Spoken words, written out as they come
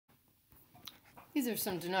These are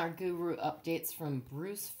some Dinar Guru updates from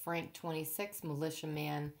Bruce, Frank26,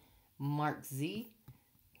 MilitiaMan, MarkZ.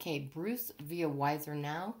 Okay, Bruce via Wiser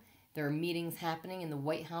Now. There are meetings happening in the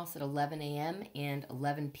White House at 11 a.m. and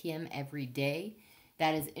 11 p.m. every day.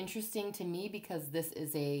 That is interesting to me because this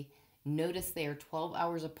is a notice they are 12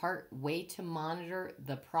 hours apart, way to monitor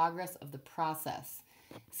the progress of the process.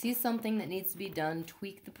 See something that needs to be done,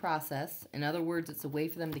 tweak the process. In other words, it's a way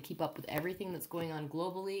for them to keep up with everything that's going on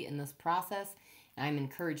globally in this process. And I'm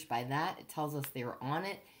encouraged by that. It tells us they're on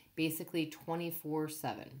it basically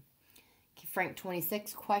 24/7.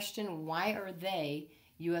 Frank26 question, why are they,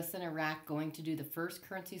 U.S. and Iraq, going to do the first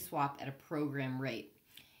currency swap at a program rate?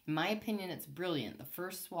 In my opinion, it's brilliant. The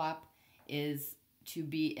first swap is to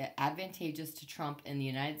be advantageous to Trump and the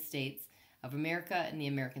United States of America and the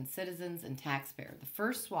American citizens and taxpayer. The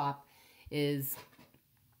first swap is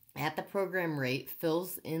at the program rate,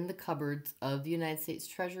 fills in the cupboards of the United States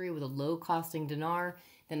Treasury with a low-costing dinar.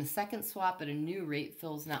 Then a second swap at a new rate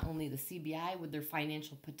fills not only the CBI with their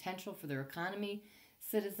financial potential for their economy,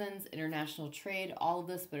 citizens, international trade, all of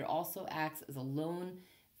this, but it also acts as a loan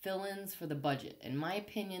fill-ins for the budget. In my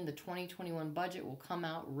opinion, the 2021 budget will come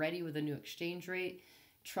out ready with a new exchange rate.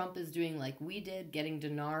 Trump is doing like we did, getting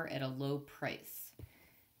dinar at a low price.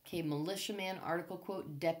 Okay, MilitiaMan article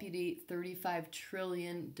quote, Deputy 35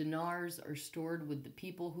 trillion dinars are stored with the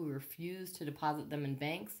people who refuse to deposit them in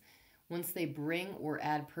banks. Once they bring or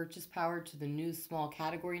add purchase power to the new small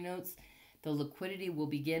category notes, the liquidity will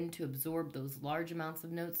begin to absorb those large amounts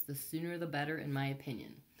of notes. The sooner the better, in my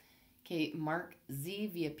opinion. Okay,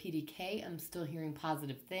 MarkZ via PDK, I'm still hearing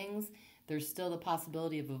positive things. There's still the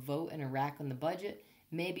possibility of a vote in Iraq on the budget.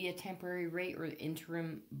 Maybe a temporary rate or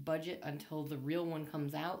interim budget until the real one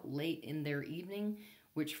comes out late in their evening,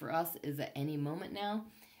 which for us is at any moment now.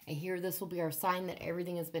 I hear this will be our sign that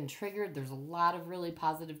everything has been triggered. There's a lot of really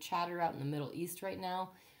positive chatter out in the Middle East right now.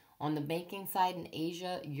 On the banking side in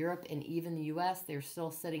Asia, Europe, and even the U.S., they're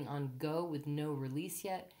still sitting on go with no release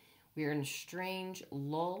yet. We are in a strange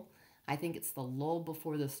lull. I think it's the lull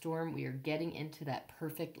before the storm. We are getting into that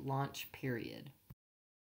perfect launch period.